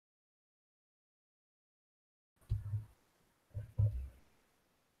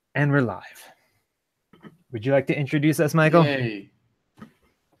And we're live. Would you like to introduce us, Michael? Yay.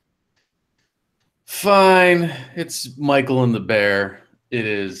 Fine. It's Michael and the Bear. It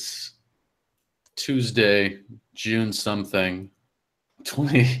is Tuesday, June something,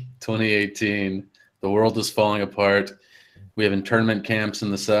 2018. The world is falling apart. We have internment camps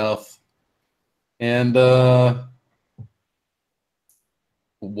in the South. And BitHum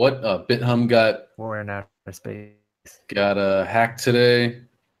War in outer space. got hacked today.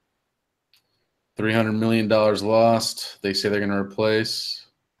 $300 million lost. They say they're going to replace.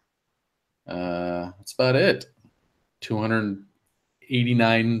 That's about it.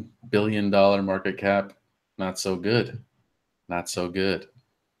 $289 billion market cap. Not so good. Not so good.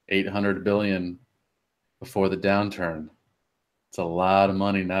 800 billion before the downturn. It's a lot of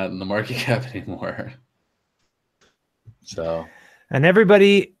money not in the market cap anymore. So, and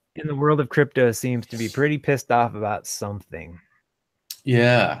everybody in the world of crypto seems to be pretty pissed off about something.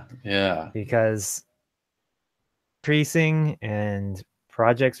 Yeah. Because increasing and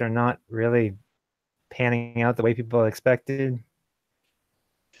projects are not really panning out the way people expected.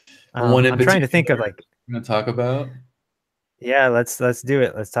 I'm trying to think of like I'm going to talk about. Yeah, let's do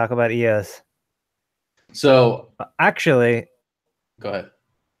it. Let's talk about EOS. So actually, go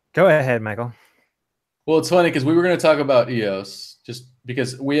ahead, Michael. Well, it's funny because we were going to talk about EOS just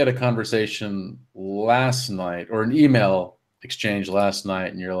because we had a conversation last night or an email exchange last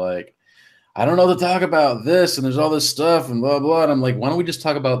night, and you're like, I don't know what to talk about this, and there's all this stuff and blah, blah. And I'm like, why don't we just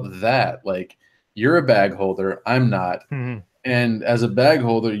talk about that? Like, you're a bag holder. I'm not. Mm-hmm. And as a bag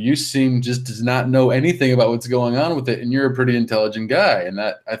holder, you seem just does not know anything about what's going on with it. And you're a pretty intelligent guy. And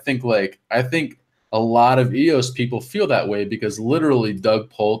that I think a lot of EOS people feel that way because literally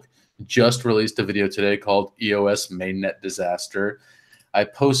Doug Polk just released a video today called EOS Mainnet Disaster. I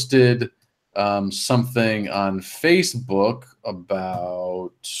posted something on Facebook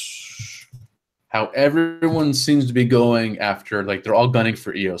about how everyone seems to be going after, like they're all gunning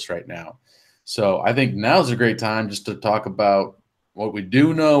for EOS right now. So I think now's a great time just to talk about what we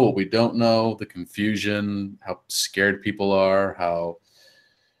do know, what we don't know, the confusion, how scared people are,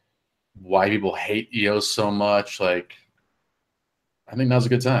 why people hate EOS so much. Like, I think now's a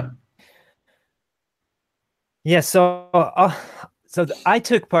good time. Yeah, so I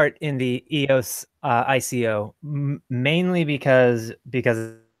took part in the EOS ICO mainly because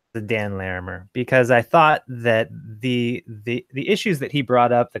of Dan Larimer, because I thought that the issues that he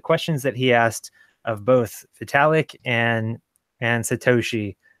brought up, the questions that he asked of both Vitalik and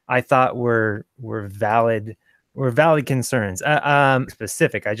Satoshi, I thought were valid concerns.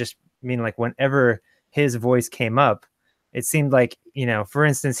 Specific, I just mean like whenever his voice came up, it seemed like, you know, for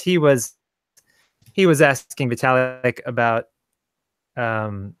instance, he was asking Vitalik about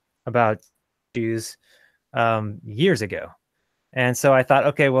issues years ago. And so I thought,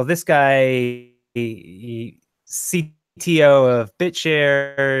 okay, well, this guy, CTO of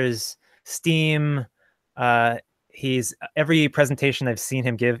BitShares, Steem, he's every presentation I've seen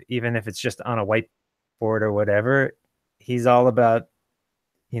him give, even if it's just on a whiteboard or whatever, he's all about,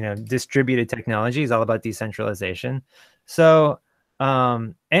 you know, distributed technology. He's all about decentralization. So,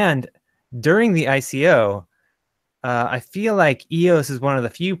 and during the ICO, I feel like EOS is one of the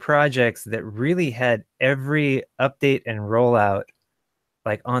few projects that really had every update and rollout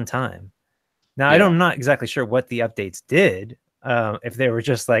like on time. Now, yeah. I'm not exactly sure what the updates did, if they were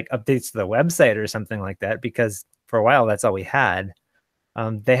just like updates to the website or something like that, because for a while that's all we had.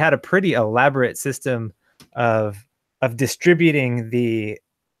 They had a pretty elaborate system of distributing the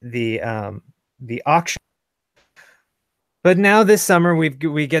auction. But now this summer we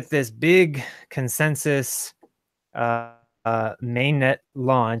get this big consensus mainnet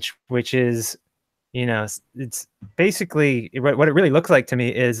launch, which is, you know, it's basically what it really looks like to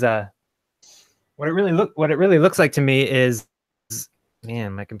me is what it really looks like to me is,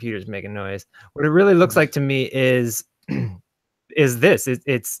 man, my computer's making noise. What it really looks like to me is this.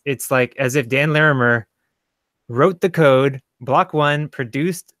 It's like as if Dan Larimer wrote the code, block one,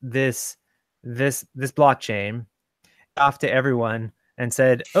 produced this blockchain off to everyone and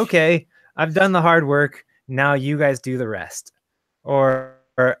said, okay, I've done the hard work. Now you guys do the rest. Or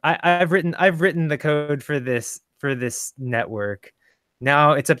I've written the code for this network.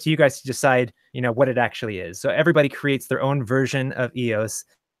 Now it's up to you guys to decide, you know, what it actually is. So everybody creates their own version of EOS,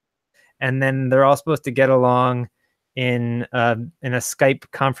 and then they're all supposed to get along in a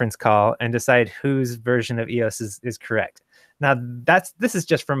Skype conference call and decide whose version of EOS is correct. Now this is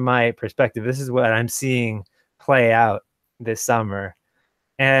just from my perspective. This is what I'm seeing play out this summer,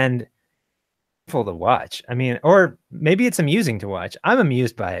 and to watch. I mean, or maybe it's amusing to watch. I'm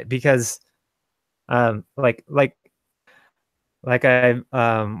amused by it because like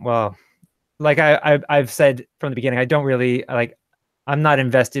well, like I've said from the beginning, I don't really like. I'm not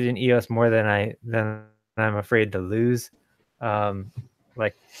invested in EOS more than I'm afraid to lose. Um,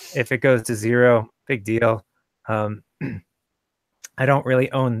 like if it goes to zero, big deal. Um, I don't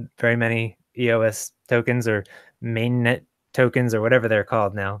really own very many EOS tokens or mainnet tokens or whatever they're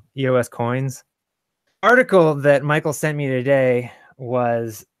called now. EOS coins. Article that Michael sent me today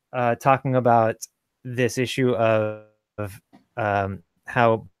was talking about this issue of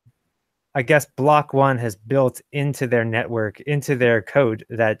how I guess Block One has built into their network, into their code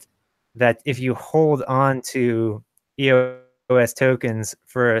that if you hold on to EOS tokens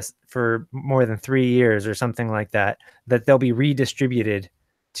for more than 3 years or something like that, that they'll be redistributed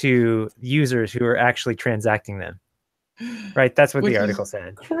to users who are actually transacting them. Right, that's what Which the is article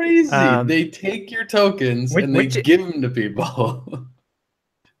said. crazy. They take your tokens and they Which give them to people.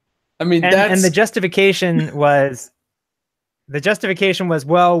 I mean, and that's the justification was,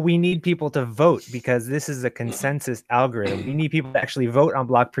 well, we need people to vote because this is a consensus algorithm. We need people to actually vote on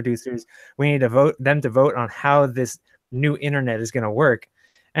block producers. We need to them to vote on how this new internet is going to work.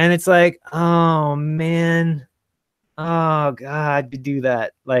 And it's like, oh man, oh god, to do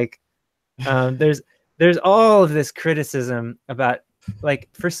that. Like, there's all of this criticism about, like,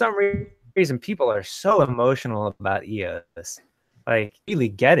 for some reason people are so emotional about EOS. Like, really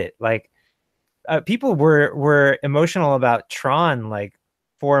get it. Like, people were emotional about Tron like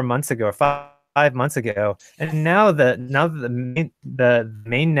 4 months ago, 5 months ago, and now that the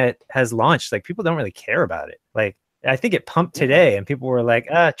mainnet has launched, like, people don't really care about it. Like, I think it pumped today, and people were like,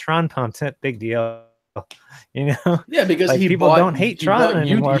 Tron pumped, big deal, you know? yeah, because like, people don't hate Tron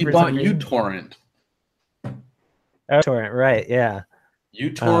anymore. He bought uTorrent. Torrent, right? Yeah.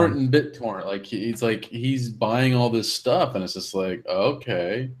 uTorrent and BitTorrent. Like he's buying all this stuff, and it's just like,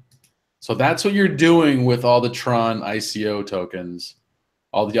 okay. So that's what you're doing with all the Tron ICO tokens,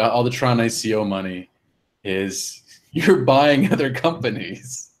 all the Tron ICO money, is you're buying other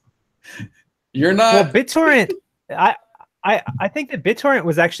companies. You're not. Well, BitTorrent, I think that BitTorrent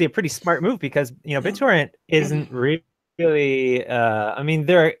was actually a pretty smart move because, BitTorrent isn't really. I mean,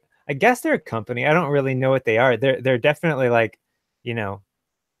 I guess they're a company. I don't really know what they are. They're definitely like,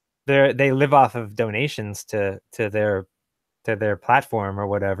 they live off of donations to their platform or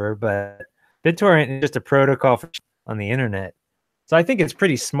whatever. But BitTorrent is just a protocol on the internet, so I think it's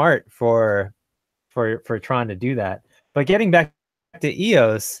pretty smart for Tron to do that. But getting back to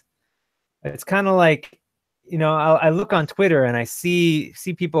EOS, it's kind of like, I look on Twitter and I see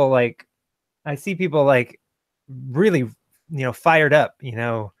people like really, fired up,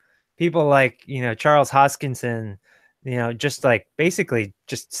 people like, Charles Hoskinson, just like basically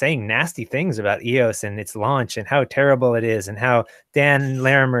just saying nasty things about EOS and its launch and how terrible it is, and how Dan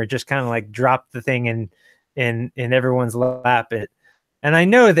Larimer just kind of like dropped the thing in everyone's lap. And I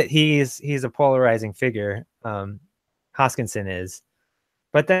know that he's a polarizing figure, Hoskinson is,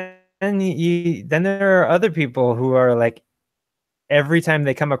 but then there are other people who are like, every time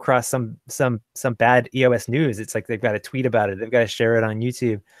they come across some bad EOS news, it's like they've got to tweet about it, they've got to share it on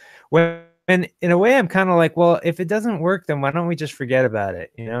YouTube. When in a way, I'm kind of like, well, if it doesn't work, then why don't we just forget about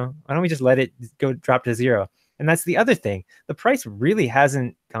it? Why don't we just let it go drop to zero? And that's the other thing. The price really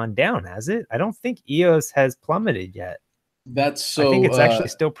hasn't gone down, has it? I don't think EOS has plummeted yet. That's so. I think it's actually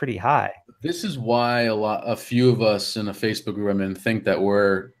still pretty high. This is why a few of us in a Facebook group I'm in think that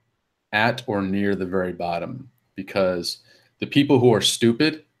we're at or near the very bottom, because the people who are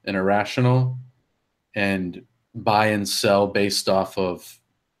stupid and irrational and buy and sell based off of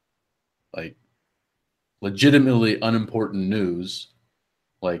like legitimately unimportant news,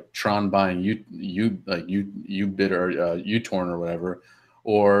 like Tron buying Ubit or uTorrent or whatever,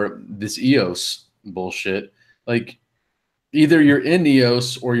 or this EOS bullshit, like either you're in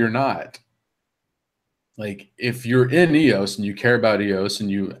EOS or you're not. Like, if you're in EOS and you care about EOS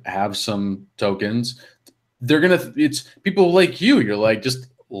and you have some tokens, it's people like you're like, just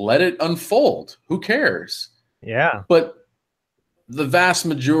let it unfold. Who cares? Yeah. But the vast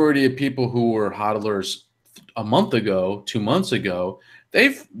majority of people who were hodlers a month ago, 2 months ago,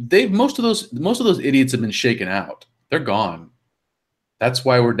 they've most of those idiots have been shaken out. They're gone. That's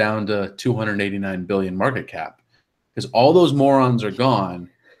why we're down to 289 billion market cap, because all those morons are gone.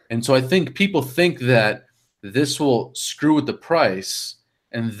 And so I think people think that this will screw with the price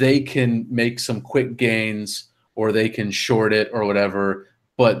and they can make some quick gains or they can short it or whatever.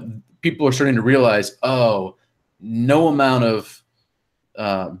 But people are starting to realize, oh, no amount of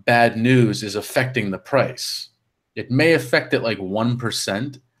bad news is affecting the price. It may affect it like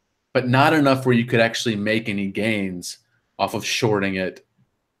 1%, but not enough where you could actually make any gains off of shorting it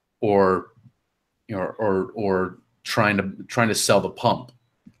or trying to sell the pump.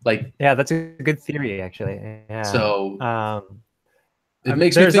 Like, yeah, that's a good theory, actually. Yeah. so Um, it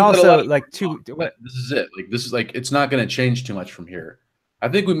makes me there's think that a lot also of like people two. that this is it. Like, this is like, it's not going to change too much from here. I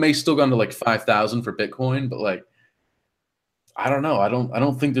think we may still go to like 5,000 for Bitcoin, but like, I don't know. I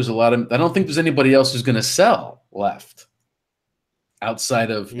don't think there's a lot of, I don't think there's anybody else who's going to sell left outside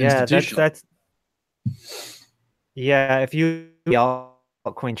of Yeah, institutional. that's yeah. If you the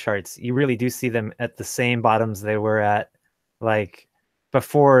altcoin charts, you really do see them at the same bottoms they were at, like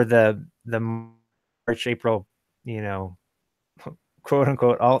before the March April, you know, quote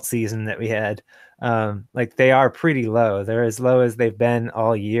unquote alt season that we had. Like they are pretty low. They're as low as they've been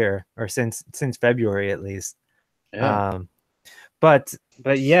all year, or since February at least. Yeah. Um, but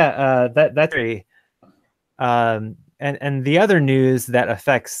yeah, that's very. And the other news that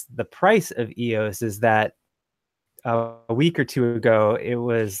affects the price of EOS is that a week or two ago, it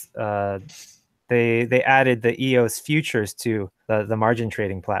was they added the EOS futures to the margin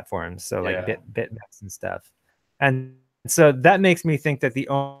trading platforms, so like Yeah. BitMEX and stuff. And so that makes me think that the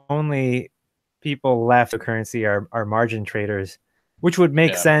only people left of currency are margin traders, which would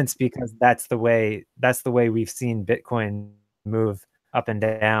make Yeah. sense because that's the way we've seen Bitcoin move up and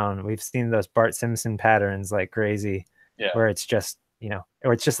down. We've seen those Bart Simpson patterns like crazy, Yeah. where it's just,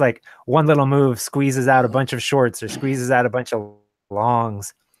 or it's just like one little move squeezes out a bunch of shorts or squeezes out a bunch of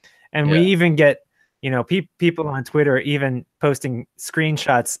longs. And we Yeah. even get, people on Twitter even posting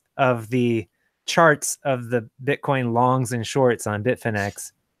screenshots of the charts of the Bitcoin longs and shorts on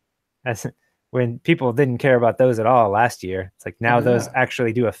Bitfinex, as when people didn't care about those at all last year. It's like now Oh, those yeah.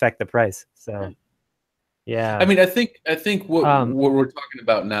 actually do affect the price. So I yeah. mean, I think Um, what we're talking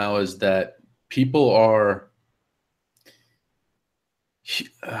about now is that people are,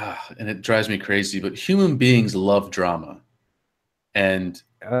 and it drives me crazy, but human beings love drama. And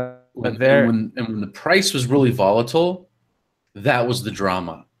there, when the price was really volatile, that was the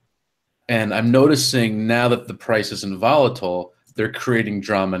drama. And I'm noticing now that the price isn't volatile, they're creating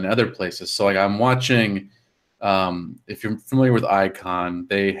drama in other places. So like I'm watching, if you're familiar with Icon,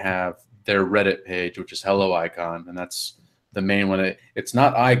 they have their Reddit page, which is Hello Icon, and that's the main one. It's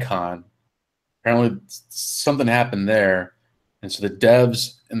not Icon. Apparently something happened there. And so the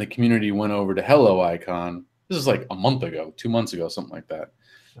devs and the community went over to Hello Icon. This is like a month ago, 2 months ago, something like that.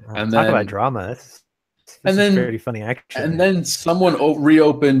 And talk about then drama. This and is then pretty funny, and actually. then someone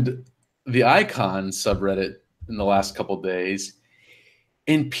reopened the Icon subreddit in the last couple days,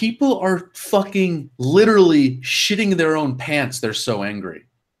 and people are fucking literally shitting their own pants. They're so angry.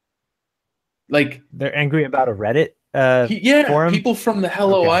 Like, They're angry about a Reddit yeah, forum. people from the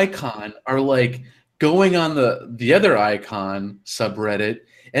Hello Okay. Icon are like going on the other Icon subreddit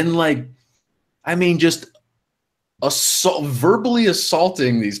and like, I mean, just verbally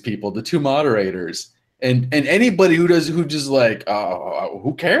assaulting these people, the two moderators, and anybody who just like,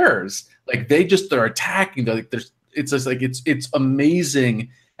 who cares? Like they're attacking. They're like, it's just like it's amazing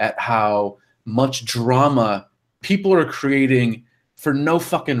at how much drama people are creating for no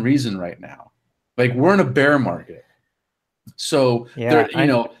fucking reason right now. Like we're in a bear market. So Yeah,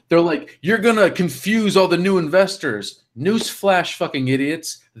 they're like, you're gonna confuse all the new investors. Newsflash, fucking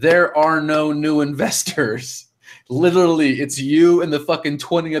idiots! There are no new investors. Literally, it's you and the fucking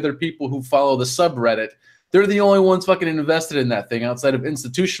 20 other people who follow the subreddit. They're the only ones fucking invested in that thing outside of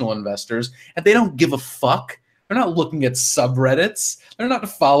institutional investors, and they don't give a fuck. They're not looking at subreddits. They're not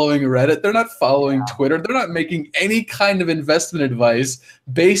following Reddit. They're not following Twitter. They're not making any kind of investment advice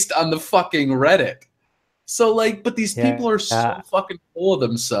based on the fucking Reddit. So like, but these people are so yeah. fucking full of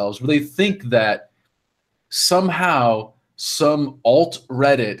themselves where they think that somehow some alt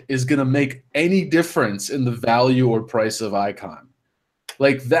Reddit is gonna make any difference in the value or price of Icon.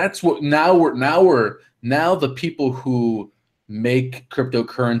 Like that's what now the people who make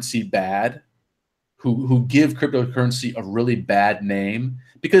cryptocurrency bad, who give cryptocurrency a really bad name,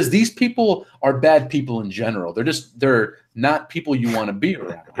 because these people are bad people in general. They're not people you want to be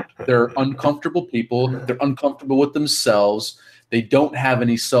around. They're uncomfortable people. They're uncomfortable with themselves. They don't have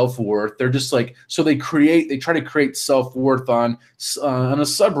any self-worth. They're just like, so they try to create self-worth on a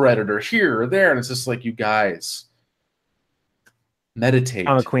subreddit or here or there, and it's just like, you guys, Drama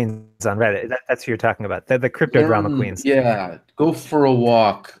meditate. queens on Reddit. That's who you're talking about. The crypto drama queens. Yeah, go for a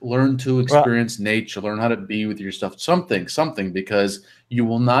walk, learn to Well, experience nature, learn how to be with your stuff, something, because you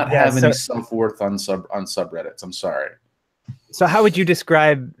will not yeah. have any So self-worth on subreddits. I'm sorry. so how would you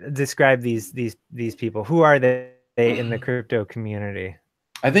describe these people? Who are they in the crypto community?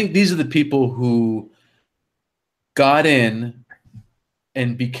 I think these are the people who got in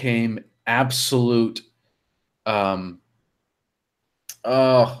and became absolute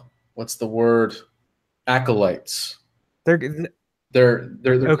what's the word? acolytes. They're They're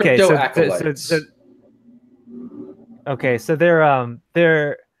okay. crypto acolytes. Okay, so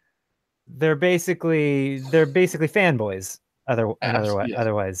they're basically fanboys.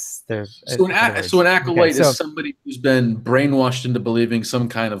 Otherwise, they're So other an words. Okay, acolyte so is somebody who's been brainwashed into believing some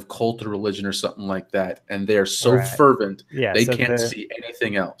kind of cult or religion or something like that, and they are so right, fervent yeah. they So can't the see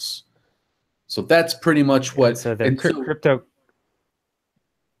anything else. So that's pretty much yeah, what. so they're And so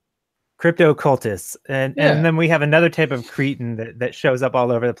crypto cultists, and yeah, then we have another type of cretin that shows up all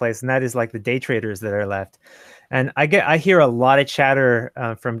over the place, and that is like the day traders that are left. And I hear a lot of chatter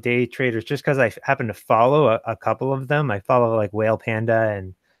from day traders just because I happen to follow a couple of them. I follow like Whale Panda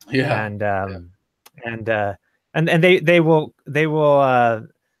yeah, and yeah. and and they will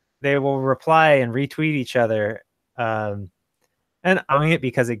reply and retweet each other. And I'm doing it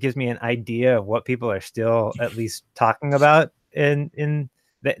because it gives me an idea of what people are still at least talking about in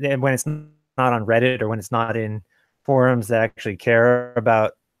when it's not on Reddit or when it's not in forums that actually care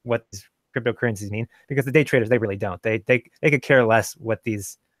about what these cryptocurrencies mean. Because the day traders, they really don't. They could care less what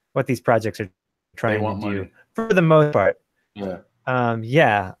these projects are They trying to want do money. for the most part. Yeah.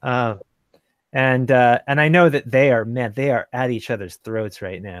 Yeah. And I know that they are at each other's throats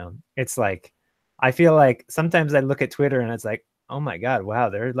right now. It's like I feel like sometimes I look at Twitter and it's like, oh my God, wow,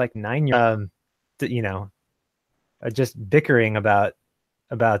 they're like 9 years, you know, just bickering about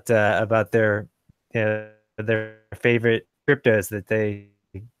their favorite cryptos that they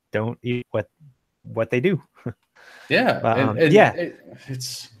don't eat what they do. Yeah, and Yeah.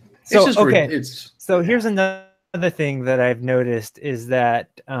 it's So just okay. it's So here's another thing that I've noticed is that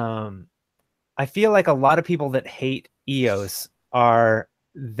I feel like a lot of people that hate EOS are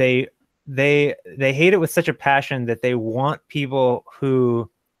they hate it with such a passion that they want people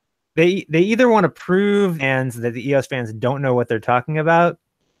who they either want to prove fans that the EOS fans don't know what they're talking about,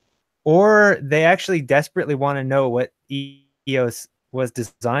 or they actually desperately want to know what EOS was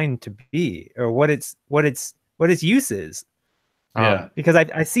designed to be, or what its use is. yeah. Because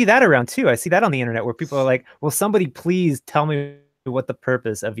I see that around too. I see that on the internet where people are like, "Will somebody please tell me what the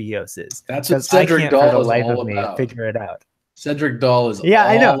purpose of EOS is?" That's what Because I Cedric can't for the Dahl is life all of me about. figure it out. Cedric Dahl is Yeah,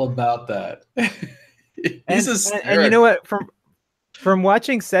 I know. all about that. He's And hysterical. you know what? From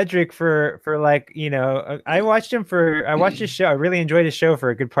watching Cedric for like, I watched his show. I really enjoyed his show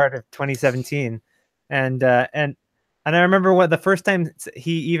for a good part of 2017, and I remember what the first time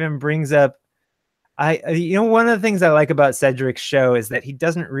he even brings up. One of the things I like about Cedric's show is that he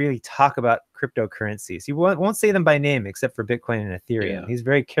doesn't really talk about cryptocurrencies. He won't say them by name except for Bitcoin and Ethereum. Yeah. He's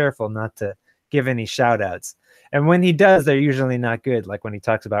very careful not to give any shout outs. And when he does, they're usually not good, like when he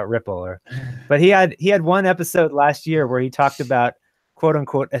talks about Ripple but he had one episode last year where he talked about quote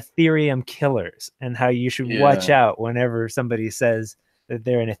unquote Ethereum killers and how you should watch Yeah. out whenever somebody says that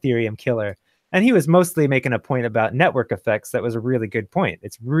they're an Ethereum killer. And he was mostly making a point about network effects. That was a really good point.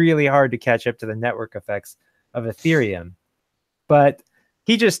 It's really hard to catch up to the network effects of Ethereum. But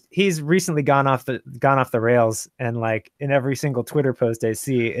he's recently gone off the rails, and like in every single Twitter post I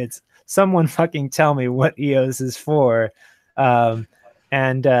see, it's someone fucking tell me what EOS is for, and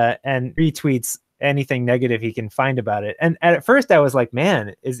retweets anything negative he can find about it. And at first I was like,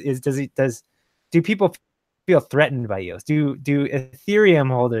 man, do people feel threatened by EOS? Do Ethereum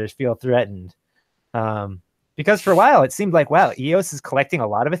holders feel threatened? Because for a while it seemed like, wow, EOS is collecting a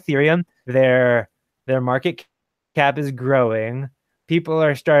lot of Ethereum. Their market cap is growing. People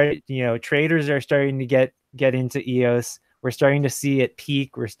are traders are starting to get into EOS. We're starting to see it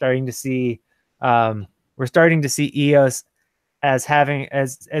peak. We're starting to see EOS as having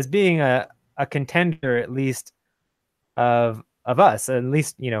as being a contender, at least of us. At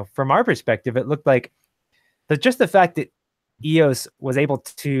least, from our perspective, it looked like just the fact that EOS was able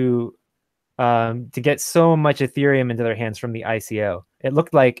to get so much Ethereum into their hands from the ICO. It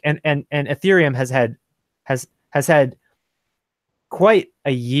looked like, and Ethereum has had quite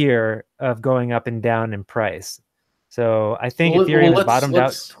a year of going up and down in price. So I think Ethereum has bottomed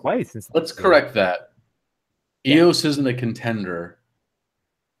out twice. Let's correct that. EOS isn't a contender.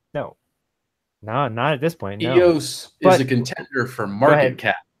 No, not at this point. No. EOS is a contender for market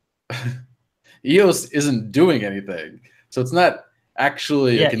cap. EOS isn't doing anything. So it's not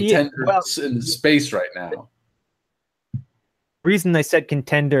actually a contender in space right now. The reason I said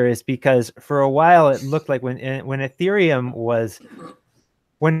contender is because for a while it looked like when Ethereum was,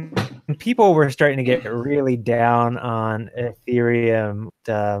 when people were starting to get really down on Ethereum,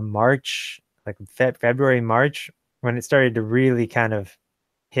 March, like February, March, when it started to really kind of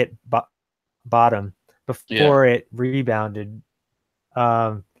hit bottom before it rebounded.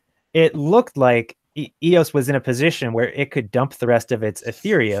 It looked like EOS was in a position where it could dump the rest of its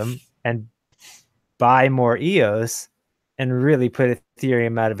Ethereum and buy more EOS and really put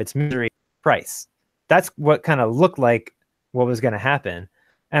Ethereum out of its misery price. That's what kind of looked like what was going to happen.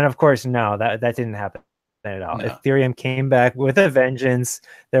 And of course, no, that didn't happen at all. No. Ethereum came back with a vengeance.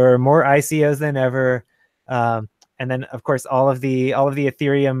 There were more ICOs than ever. And then, of course, all of the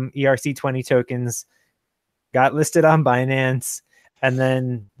Ethereum ERC20 tokens got listed on Binance. And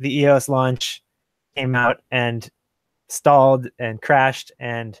then the EOS launch came out and stalled and crashed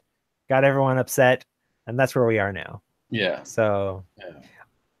and got everyone upset. And that's where we are now. Yeah. So yeah.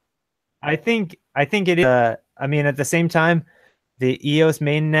 I think it is. I mean, at the same time, the EOS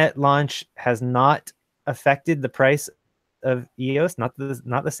mainnet launch has not affected the price of EOS. Not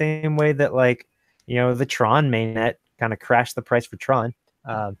the same way that, like, you know, the Tron mainnet kind of crashed the price for Tron,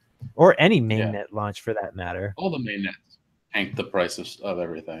 or any mainnet launch for that matter. All the mainnets tanked the price of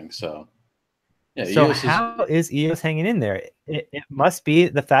everything. So yeah. So EOS how is EOS hanging in there? It must be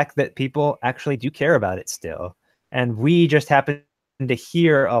the fact that people actually do care about it still, and we just happen to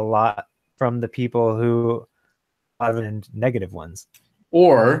hear a lot from the people who are negative ones,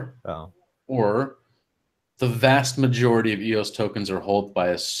 or the vast majority of EOS tokens are held by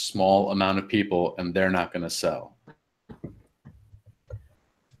a small amount of people, and they're not going to sell.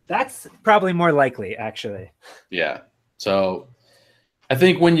 That's probably more likely, actually. Yeah. So I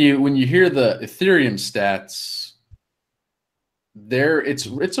think when you hear the Ethereum stats,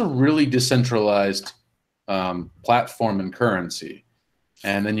 it's a really decentralized platform and currency.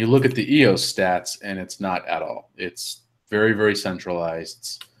 And then you look at the EOS stats, and it's not at all. It's very, very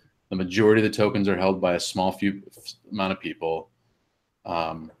centralized. The majority of the tokens are held by a small amount of people.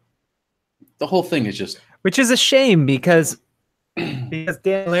 The whole thing is just... Which is a shame, because Dan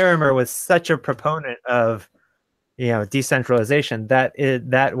Larimer was such a proponent of, you know, decentralization.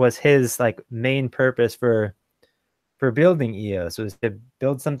 That was his, like, main purpose for building EOS, was to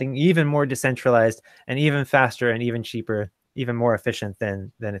build something even more decentralized and even faster and even cheaper, even more efficient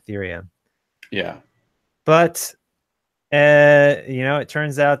than Ethereum. Yeah. But you know, it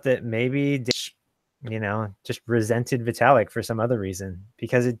turns out that maybe, you know, just resented Vitalik for some other reason,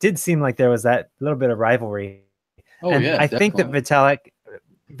 because it did seem like there was that little bit of rivalry. Oh, and yeah, I think that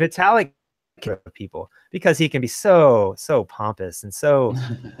Vitalik people, because he can be so pompous and so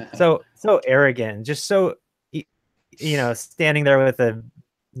arrogant, just so, you know, standing there with a,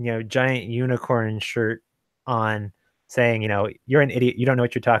 you know, giant unicorn shirt on, saying, you know, you're an idiot, you don't know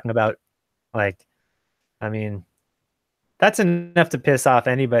what you're talking about. Like, I mean, that's enough to piss off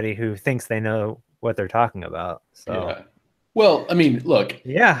anybody who thinks they know what they're talking about. So, yeah. Well, I mean, look.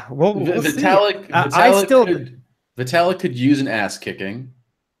 Yeah, we'll Vitalik, see. Vitalik could use an ass kicking.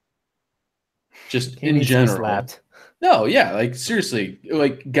 Just he in general. Slapped. No, yeah, like, seriously,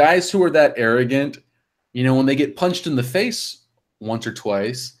 like, guys who are that arrogant, you know, when they get punched in the face once or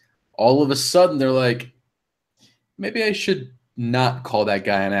twice, all of a sudden they're like, maybe I should not call that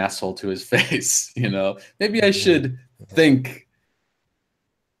guy an asshole to his face. You know, maybe I should think,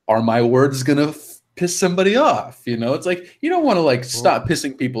 are my words gonna piss somebody off? You know, it's like, you don't want to, like, stop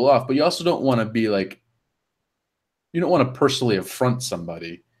pissing people off, but you also don't want to be like, you don't want to personally affront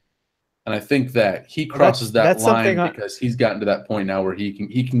somebody. And I think that he crosses that line because he's gotten to that point now where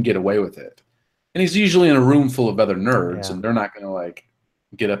he can get away with it. And he's usually in a room full of other nerds, and they're not going to, like,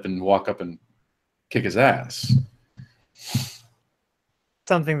 get up and walk up and kick his ass.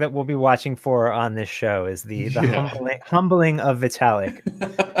 Something that we'll be watching for on this show is the humbling of Vitalik.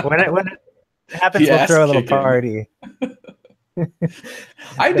 when it happens, we'll throw a little party.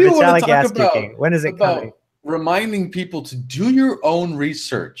 I do want to talk about kicking. When is it coming? Reminding people to do your own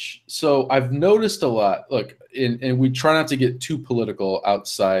research. So I've noticed a lot. Look, and we try not to get too political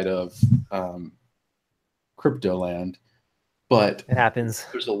outside of crypto land, but it happens.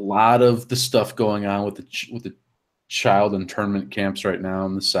 There's a lot of the stuff going on with the child internment camps right now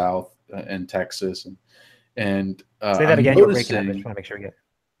in the South and Texas, and say that again. You're breaking up. I just want to make sure we get.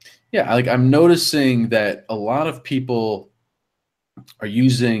 Yeah, like, I'm noticing that a lot of people are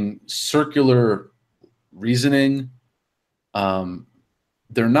using circular reasoning.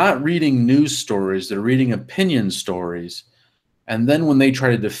 They're not reading news stories, they're reading opinion stories, and then when they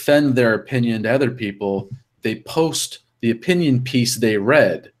try to defend their opinion to other people, they post the opinion piece they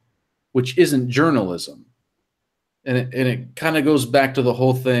read, which isn't journalism. And it kind of goes back to the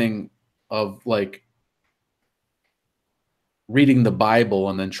whole thing of, like, reading the Bible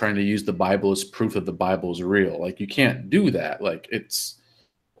and then trying to use the Bible as proof that the Bible is real. Like, you can't do that. Like,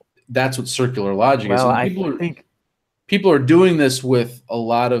 that's what circular logic is. And people are doing this with a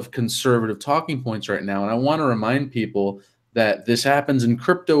lot of conservative talking points right now. And I want to remind people that this happens in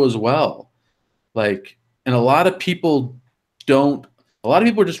crypto as well. Like, and a lot of people don't A lot of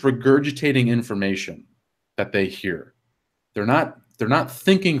people are just regurgitating information that they hear. They're not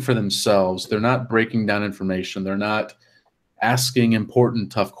thinking for themselves. They're not breaking down information. They're not asking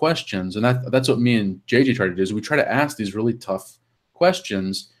important, tough questions. And that's what me and JJ try to do, is we try to ask these really tough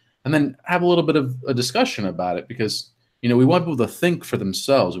questions and then have a little bit of a discussion about it, because, you know, we want people to think for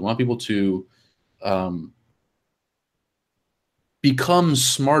themselves. We want people to become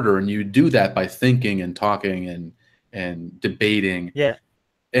smarter, and you do that by thinking and talking and debating. Yeah.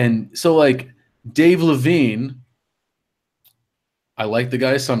 And so, like, Dave Levine, I like the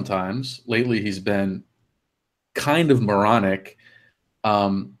guy sometimes. Lately, he's been kind of moronic.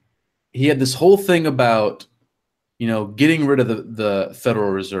 He had this whole thing about, you know, getting rid of the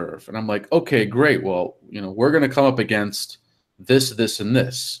Federal Reserve. And I'm like, okay, great. Well, you know, we're going to come up against this, this, and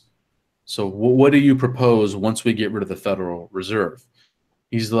this. So what do you propose once we get rid of the Federal Reserve?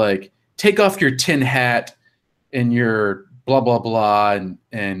 He's like, take off your tin hat and your blah, blah, blah,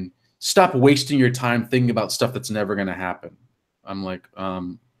 and stop wasting your time thinking about stuff that's never going to happen. I'm like,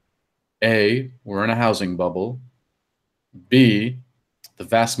 A, we're in a housing bubble. B, the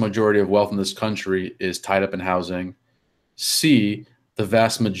vast majority of wealth in this country is tied up in housing. C, the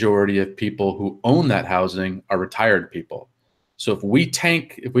vast majority of people who own that housing are retired people. So if we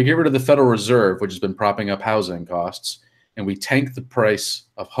get rid of the Federal Reserve, which has been propping up housing costs, and we tank the price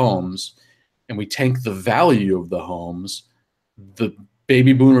of homes, and we tank the value of the homes, the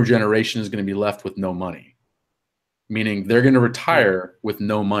baby boomer generation is going to be left with no money, meaning they're going to retire with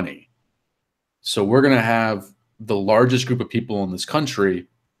no money. So we're going to have the largest group of people in this country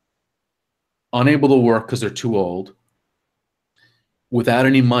unable to work because they're too old, without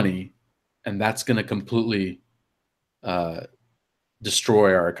any money, and that's going to completely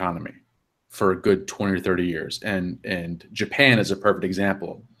destroy our economy for a good 20 or 30 years. And Japan is a perfect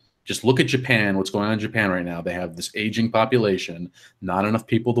example. Just look at Japan, what's going on in Japan right now. They have this aging population, not enough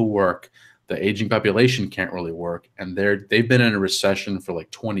people to work. The aging population can't really work, and they've been in a recession for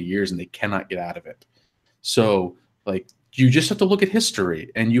like 20 years, and they cannot get out of it. So, like, you just have to look at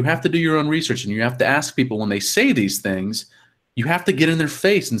history, and you have to do your own research, and you have to ask people when they say these things. You have to get in their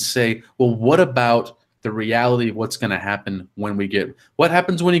face and say, well, what about the reality of what's going to happen what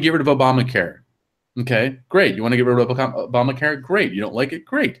happens when you get rid of Obamacare? Okay, great. You want to get rid of Obamacare? Great. You don't like it?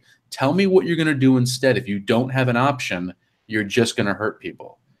 Great. Tell me what you're going to do instead. If you don't have an option, you're just going to hurt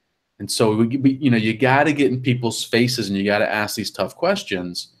people. And so, you got to get in people's faces, and you got to ask these tough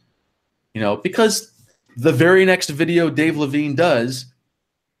questions, because the very next video Dave Levine does,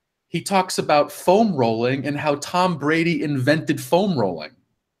 he talks about foam rolling and how Tom Brady invented foam rolling.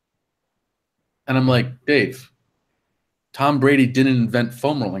 And I'm like, Dave, Tom Brady didn't invent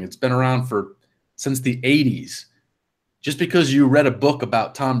foam rolling. It's been around since the 80s. Just because you read a book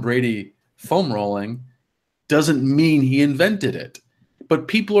about Tom Brady foam rolling doesn't mean he invented it. But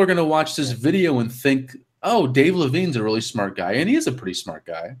people are going to watch this video and think, oh, Dave Levine's a really smart guy. And he is a pretty smart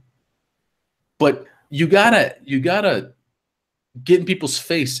guy. But you gotta get in people's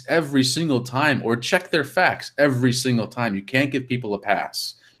face every single time, or check their facts every single time. You can't give people a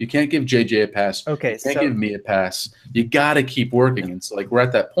pass. You can't give JJ a pass. Okay, you can't give me a pass. You got to keep working. And so, like, we're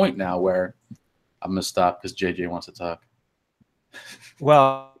at that point now where I'm going to stop because JJ wants to talk.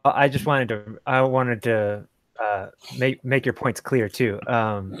 Well, I wanted to make your points clear too.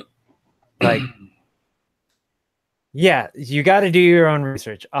 Yeah, you got to do your own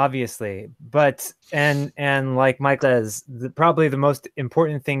research, obviously. But and like Mike says, probably the most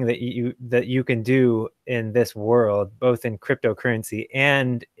important thing that you can do in this world, both in cryptocurrency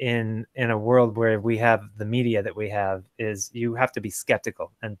and in a world where we have the media that we have, is you have to be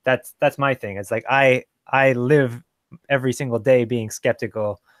skeptical. And that's my thing. It's like I live every single day being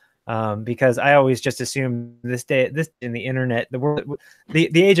skeptical, because I always just assume this in the internet, the world,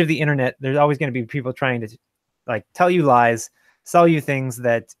 the age of the internet, there's always going to be people trying to like tell you lies, sell you things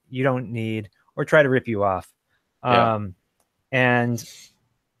that you don't need, or try to rip you off. Yeah. And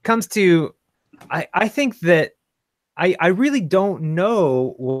comes to, I think that I really don't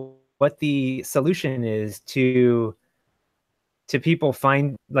know what the solution is to people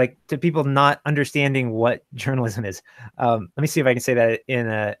to people not understanding what journalism is. Let me see if I can say that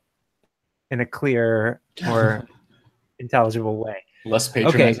in a clear or intelligible way. Less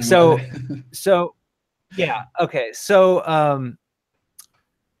patronizing. Okay, so yeah. Okay. So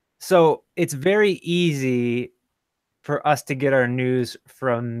it's very easy for us to get our news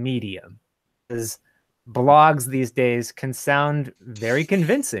from Medium, because blogs these days can sound very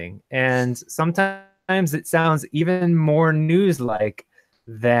convincing, and sometimes it sounds even more news-like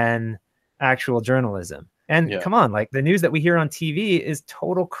than actual journalism. And come on, like, the news that we hear on TV is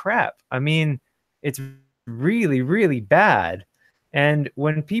total crap. I mean, it's really, really bad. And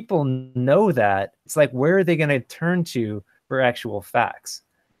when people know that, it's like, where are they going to turn to for actual facts?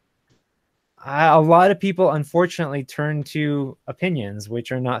 A lot of people, unfortunately, turn to opinions,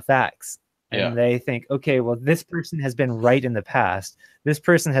 which are not facts. And Yeah. they think, okay, well, this person has been right in the past. This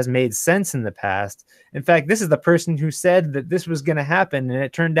person has made sense in the past. In fact, this is the person who said that this was going to happen, and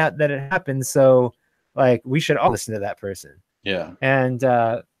it turned out that it happened. So, like, we should all listen to that person. Yeah. And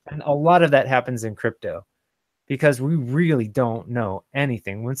a lot of that happens in crypto because we really don't know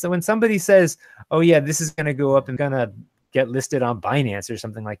anything. When somebody says, "Oh yeah, this is going to go up and going to get listed on Binance or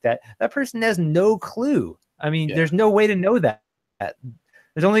something like that," that person has no clue. I mean, there's no way to know that.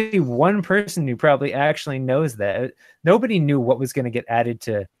 There's only one person who probably actually knows that. Nobody knew what was going to get added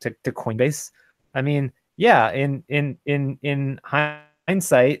to Coinbase. I mean, yeah, in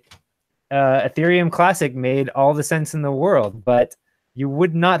hindsight, Ethereum Classic made all the sense in the world, but you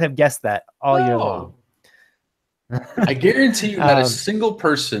would not have guessed that all year long. I guarantee you not a single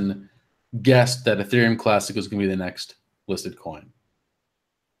person guessed that Ethereum Classic was going to be the next listed coin.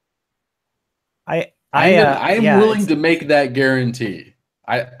 I'm willing to make that guarantee.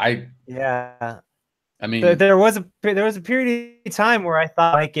 I mean, there was a period of time where I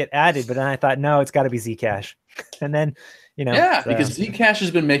thought I might get added, but then I thought, no, it's got to be Zcash. And then, because Zcash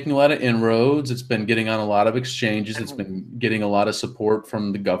has been making a lot of inroads. It's been getting on a lot of exchanges. It's been getting a lot of support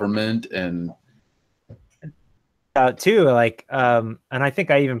from the government and too, like, and I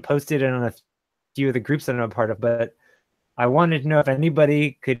think I even posted it on a few of the groups that I'm a part of, but I wanted to know if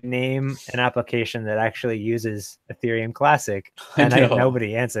anybody could name an application that actually uses Ethereum Classic, and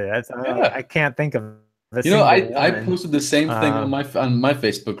nobody answered. I can't think of I posted the same thing on my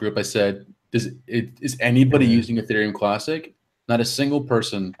Facebook group. I said, is anybody using Ethereum Classic? Not a single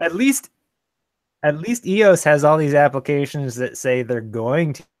person. At least EOS has all these applications that say they're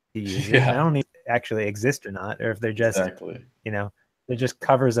going to use it. I don't know if they actually exist or not, or if they're just they're just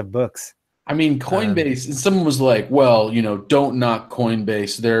covers of books. I mean, Coinbase, and someone was like, well, don't knock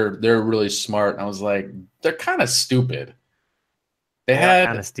Coinbase. They're really smart. And I was like, they're kind of stupid. They had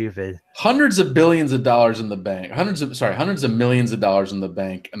kind of stupid. Hundreds of billions of dollars in the bank, hundreds of millions of dollars in the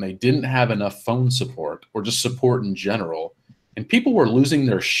bank, and they didn't have enough phone support or just support in general. And people were losing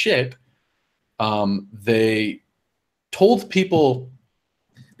their shit. They told people,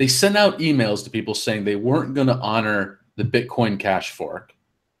 they sent out emails to people saying they weren't going to honor the Bitcoin Cash fork.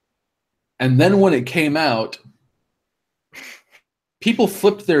 And then when it came out, people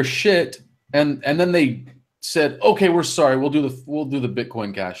flipped their shit, and then they said, "Okay, we're sorry. We'll do the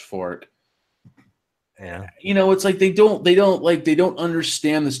Bitcoin Cash fork." Yeah, it's like they don't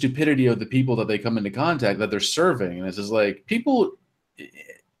understand the stupidity of the people that they come into contact that they're serving, and it's just like people,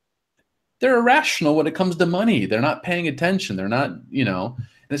 they're irrational when it comes to money. They're not paying attention. They're not, and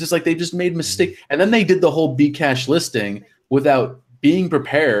it's just like they just made mistake. And then they did the whole Bcash listing without being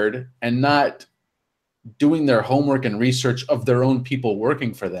prepared and not doing their homework and research of their own people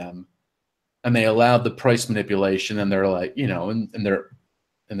working for them. And they allowed the price manipulation, and they're like, how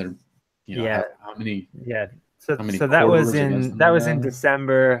many? Yeah. So that was in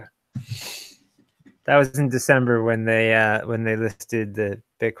December. That was in December when they listed the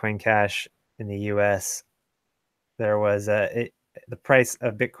Bitcoin Cash in the U.S. There was the price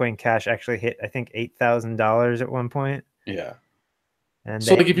of Bitcoin Cash actually hit, I think, $8,000 at one point. Yeah. And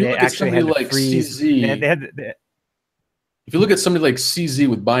so, if you look at somebody like CZ, if you look at somebody like CZ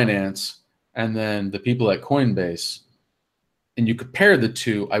with Binance, and then the people at Coinbase, and you compare the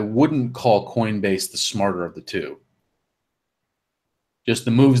two, I wouldn't call Coinbase the smarter of the two. Just the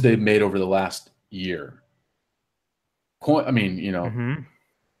moves they've made over the last year.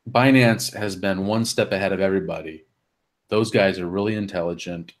 Binance has been one step ahead of everybody. Those guys are really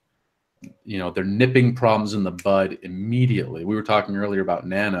intelligent. They're nipping problems in the bud immediately. We were talking earlier about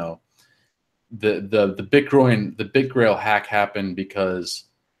Nano. The BitGrail hack happened because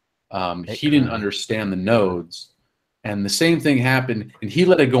he didn't understand the nodes, and the same thing happened, and he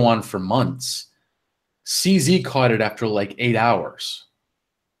let it go on for months. CZ caught it after like 8 hours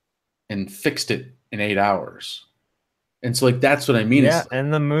and fixed it in 8 hours. And so, that's what I mean. Yeah,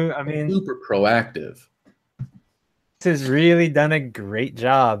 and the move, super proactive. Has really done a great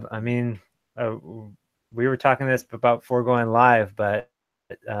job. We were talking this about before going live, but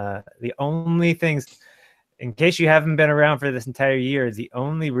the only things, in case you haven't been around for this entire year, the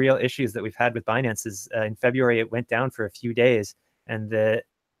only real issues that we've had with Binance is in February it went down for a few days, and it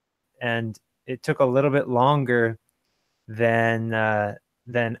took a little bit longer than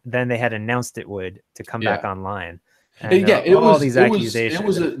they had announced it would to come back online. And, all these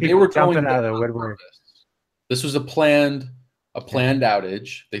accusations. They were jumping out of the woodwork. This was a planned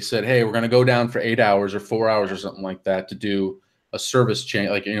outage. They said, "Hey, we're going to go down for 8 hours or 4 hours or something like that to do a service change,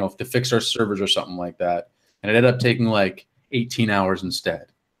 like, you know, to fix our servers or something like that. And it ended up taking like 18 hours instead.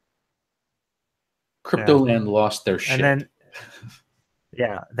 Cryptoland lost their shit. And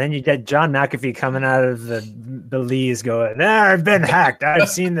then, then you get John McAfee coming out of the Belize going, I've been hacked. I've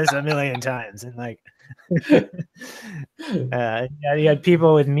seen this a million times. And like, you had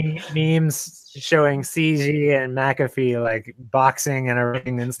people with memes showing CG and McAfee like boxing and a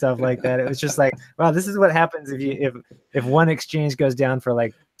ring and stuff like that. It was just like, wow, this is what happens if one exchange goes down for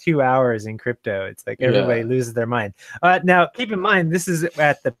like 2 hours in crypto. It's like everybody loses their mind. Now, keep in mind, this is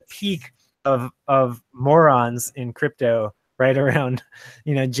at the peak of morons in crypto, right around,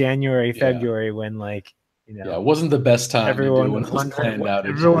 you know, January, February, when like, you know, it wasn't the best time everyone to do those planned outages.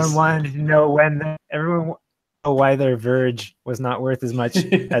 Everyone wanted to know why their Verge was not worth as much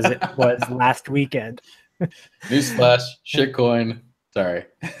as it was last weekend. Newsflash, shitcoin. Sorry.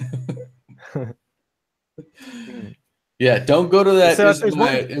 Yeah, don't go to that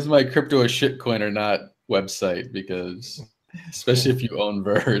is my crypto a shitcoin or not website, because especially if you own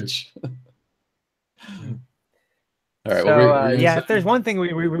Verge. All right. So if there's one thing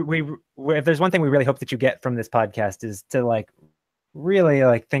we really hope that you get from this podcast is to like really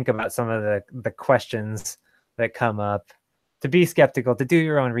like think about some of the questions that come up, to be skeptical, to do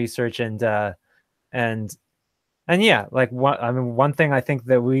your own research, and like one thing I think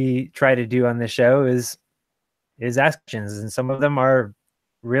that we try to do on this show is ask questions, and some of them are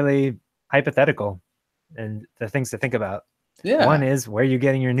really hypothetical and the things to think about. Yeah. One is, where are you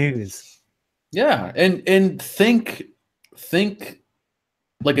getting your news? Yeah, and think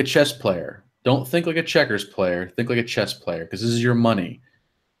like a chess player. Don't think like a checkers player. Think like a chess player, because this is your money.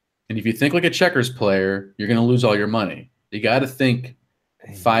 And if you think like a checkers player, you're going to lose all your money. You got to think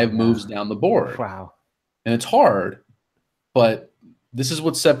 5 moves down the board. Wow. And it's hard, but this is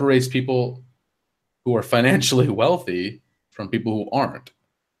what separates people who are financially wealthy from people who aren't.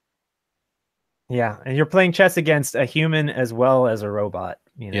 Yeah, and you're playing chess against a human as well as a robot.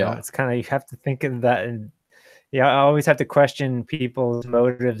 You know, it's kind of, you have to think of that, and I always have to question people's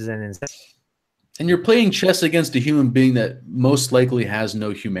motives and you're playing chess against a human being that most likely has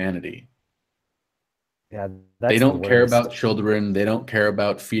no humanity. Yeah, they don't care about children. They don't care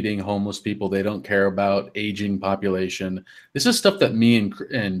about feeding homeless people. They don't care about aging population. This is stuff that me and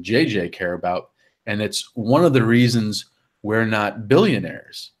JJ care about, and it's one of the reasons we're not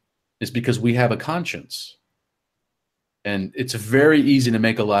billionaires, is because we have a conscience. And it's very easy to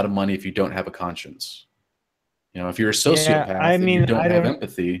make a lot of money if you don't have a conscience. You know, if you're a sociopath and you don't have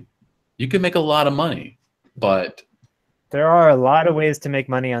empathy, you can make a lot of money. But there are a lot of ways to make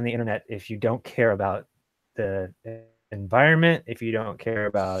money on the internet if you don't care about the environment, if you don't care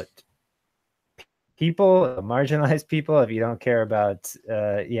about people, marginalized people, if you don't care about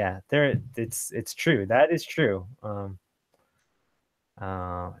it's true. That is true.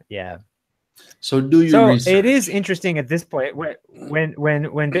 So do your research. It is interesting at this point when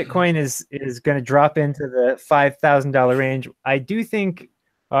Bitcoin is going to drop into the $5,000 range. I do think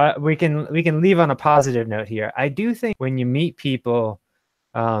we can leave on a positive note here. I do think when you meet people,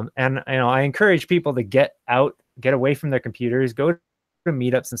 and I encourage people to get away from their computers, go to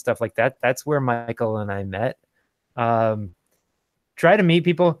meetups and stuff like that. That's where Michael and I met. Try to meet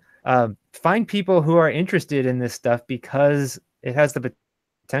people, find people who are interested in this stuff, because it has the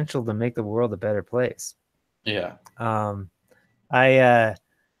potential to make the world a better place. Yeah.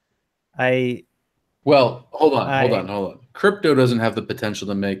 Well, hold on. Crypto doesn't have the potential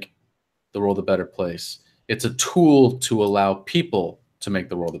to make the world a better place. It's a tool to allow people to make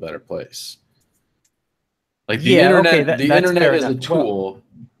the world a better place. Like the internet, the internet is a tool,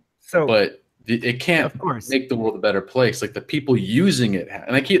 but it can't make the world a better place. Like the people using it,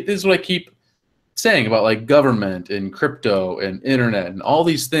 and this is what I keep saying about like government and crypto and internet and all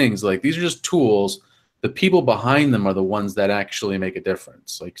these things. Like, these are just tools. The people behind them are the ones that actually make a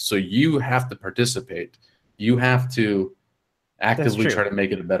difference. Like, so you have to participate. You have to actively try to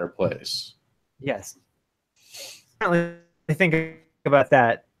make it a better place. Yes. I think about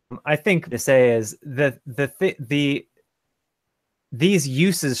that. I think to say is that these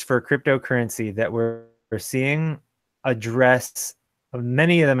uses for cryptocurrency that we're seeing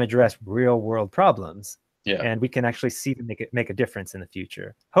many of them address real world problems. Yeah. And we can actually see them make a difference in the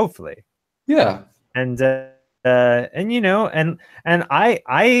future, hopefully. Yeah. And I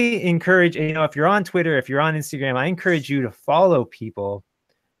encourage, if you're on Twitter, if you're on Instagram, I encourage you to follow people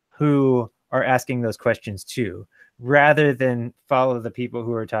who are asking those questions too, rather than follow the people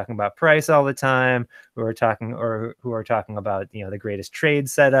who are talking about price all the time, who are talking about, the greatest trade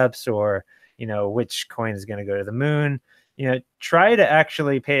setups, or, which coin is going to go to the moon. Try to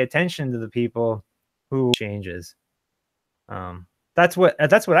actually pay attention to the people who changes. That's what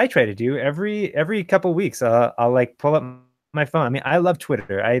I try to do every couple weeks. I'll like pull up my phone. I mean, I love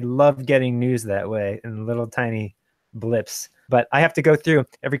Twitter. I love getting news that way in little tiny blips. But I have to go through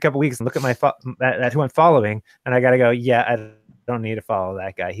every couple weeks and look at my that who I'm following, and I got to go. Yeah, I don't need to follow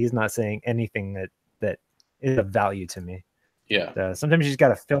that guy. He's not saying anything that is of value to me. Yeah. So sometimes you just got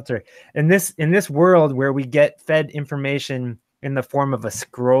to filter. In this world where we get fed information in the form of a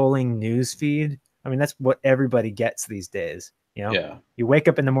scrolling news feed, I mean, that's what everybody gets these days. You know, Yeah. You wake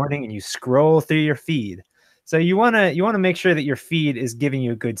up in the morning and you scroll through your feed. So you wanna make sure that your feed is giving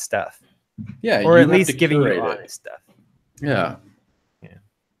you good stuff. Yeah. Or at least giving you honest stuff. Yeah. Yeah.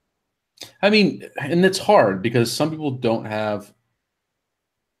 I mean, and it's hard because some people don't have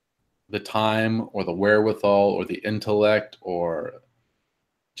the time or the wherewithal or the intellect or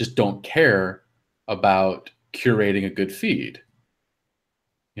just don't care about curating a good feed.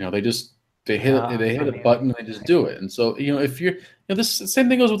 You know, they hit a button and they just do it. And so, you know, if you're, you know, this same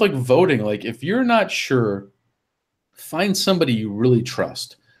thing goes with like voting. Like if you're not sure, find somebody you really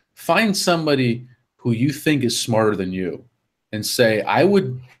trust. Find somebody who you think is smarter than you and say, I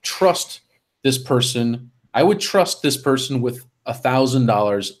would trust this person. I would trust this person with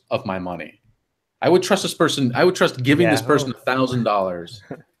 $1,000 of my money. I would trust this person. I would trust giving this person $1,000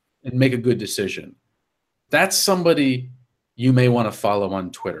 and make a good decision. That's somebody you may want to follow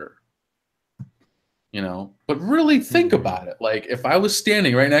on Twitter. You know, but really think about it. Like if I was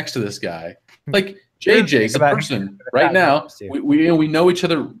standing right next to this guy, like JJ's a person right now. We know each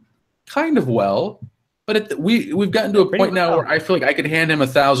other kind of well, but we've gotten to a point now where I feel like I could hand him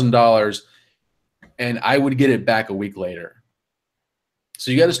 $1,000 and I would get it back a week later.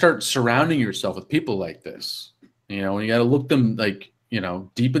 So you got to start surrounding yourself with people like this, you know, and you got to look them like, you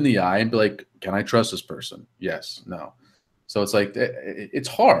know, deep in the eye and be like, can I trust this person? Yes, no. So it's like, it's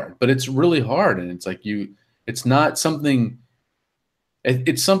hard, but it's really hard. And it's like it's not something,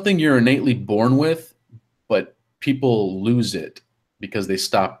 it's something you're innately born with, but people lose it because they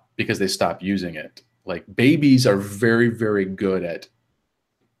stop using it. Like babies are very, very good at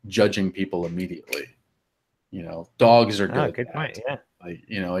judging people immediately. You know, dogs are good. Good point. Yeah. Like,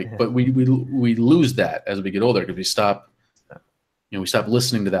 you know, like, but we lose that as we get older because we stop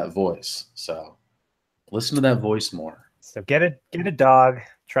listening to that voice. So listen to that voice more. So get a dog.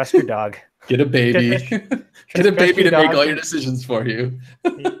 Trust your dog. Get a baby. Get a baby to make all your decisions for you.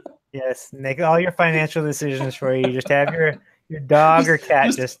 Yes, make all your financial decisions for you. Just have your dog or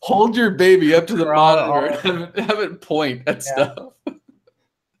cat just hold your baby up to the monitor and have it point at stuff.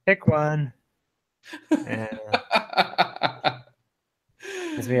 Pick one. Because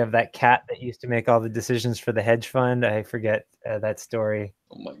we have that cat that used to make all the decisions for the hedge fund. I forget that story.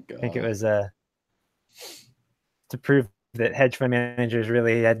 Oh my God. I think it was to prove that hedge fund managers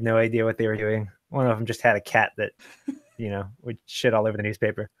really had no idea what they were doing. One of them just had a cat that, you know, would shit all over the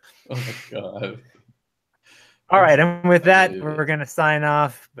newspaper. Oh my God. All right. And with that, we're going to sign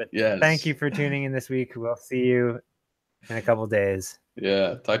off. But yes, thank you for tuning in this week. We'll see you in a couple days.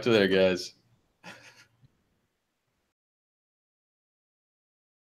 Yeah. Talk to you later, guys.